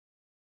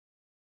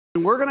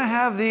We're going to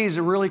have these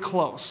really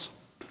close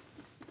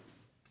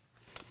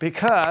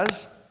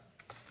because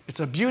it's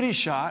a beauty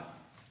shot.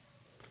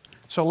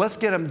 So let's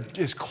get them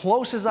as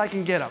close as I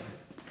can get them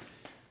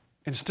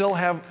and still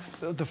have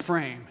the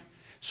frame.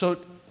 So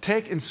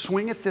take and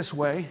swing it this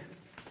way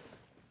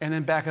and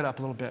then back it up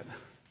a little bit.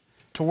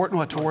 Toward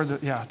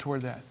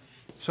that.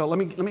 So let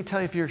me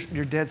tell you if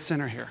you're dead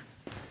center here.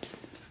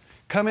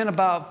 Come in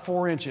about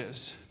 4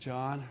 inches,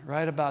 John,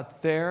 right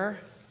about there.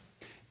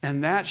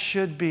 And that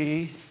should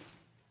be,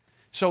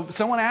 so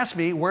someone asked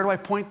me, where do I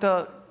point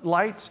the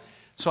lights?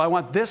 So I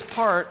want this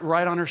part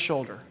right on her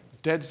shoulder,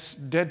 dead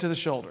to the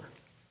shoulder.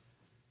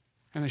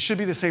 And they should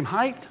be the same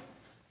height.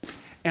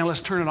 And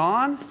let's turn it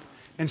on.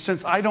 And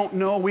since I don't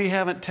know, we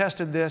haven't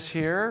tested this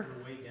here.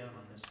 We're way down on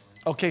this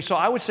one. Okay, so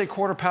I would say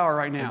quarter power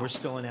right now. And we're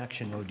still in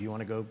action mode. Do you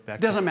want to go back?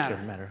 Doesn't matter.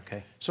 Doesn't matter,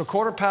 okay. So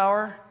quarter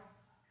power.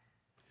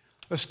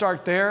 Let's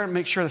start there and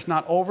make sure it's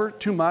not over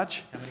too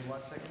much. How many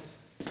watt seconds?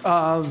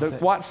 The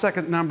watt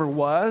second number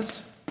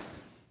was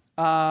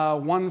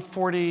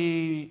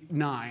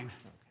 149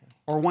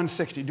 or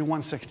 160. Do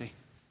 160.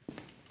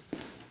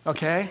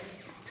 Okay?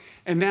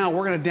 And now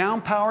we're going to down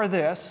power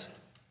this.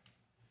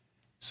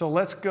 So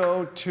let's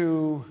go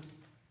to,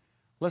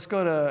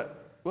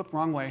 whoop,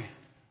 wrong way.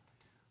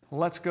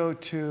 Let's go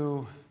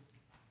to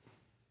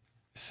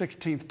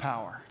 16th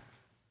power.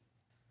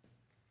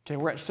 Okay,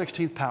 we're at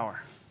 16th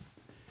power.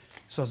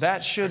 So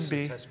that should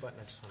be. Test button.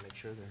 I just want to make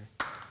sure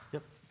they're.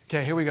 Yep.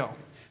 Okay, here we go.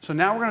 So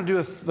now we're going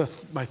to do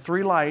my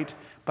 3 light,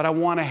 but I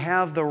want to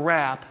have the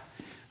wrap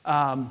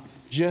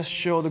just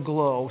show the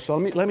glow. So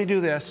let me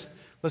do this.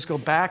 Let's go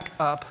back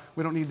up.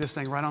 We don't need this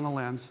thing right on the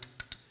lens.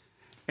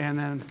 And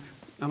then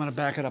I'm going to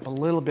back it up a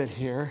little bit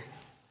here.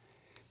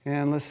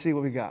 And let's see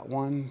what we got.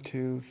 1,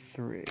 2,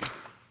 3.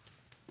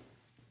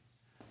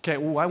 Okay,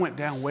 ooh, I went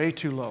down way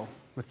too low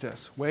with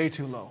this. Way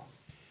too low.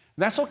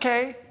 That's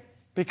okay,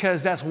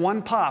 because that's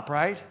 1 pop,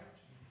 right?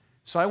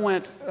 So I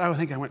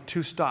think I went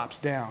 2 stops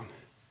down.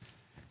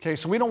 Okay,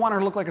 so we don't want her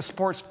to look like a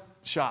sports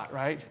shot,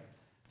 right?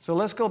 So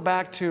let's go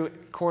back to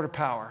quarter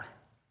power.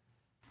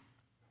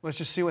 Let's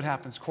just see what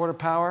happens. Quarter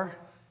power.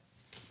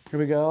 Here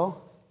we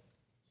go.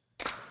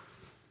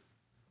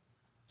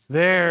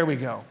 There we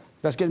go.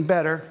 That's getting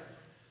better.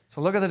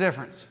 So look at the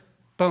difference.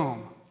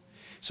 Boom.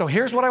 So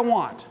here's what I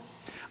want.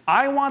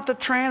 I want the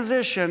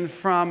transition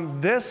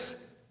from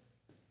this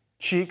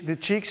cheek, the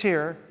cheeks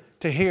here,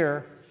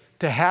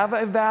 to have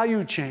a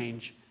value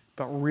change,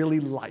 but really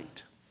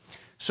light.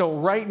 So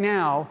right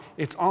now,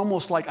 it's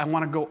almost like I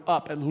want to go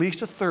up at least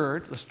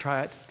 1/3. Let's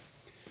try it.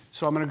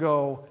 So I'm going to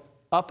go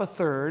up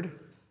 1/3.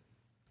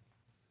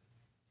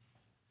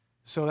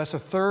 So that's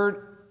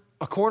 1/3,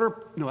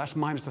 1/4, no, that's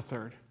minus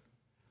 1/3.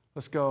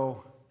 Let's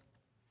go,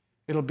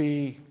 it'll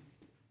be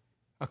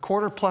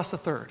 1/4 plus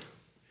 1/3.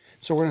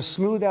 So we're going to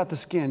smooth out the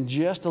skin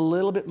just a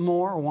little bit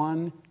more.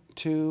 1,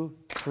 2,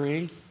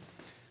 3.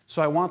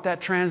 So I want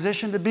that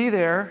transition to be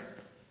there,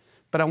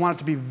 but I want it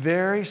to be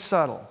very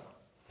subtle.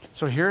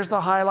 So here's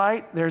the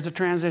highlight, there's the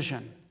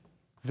transition.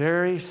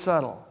 Very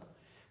subtle.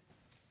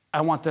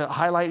 I want the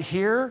highlight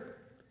here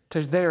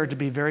to there to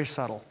be very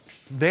subtle.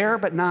 There,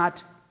 but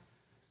not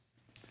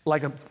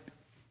like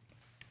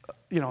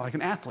like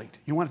an athlete.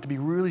 You want it to be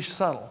really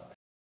subtle.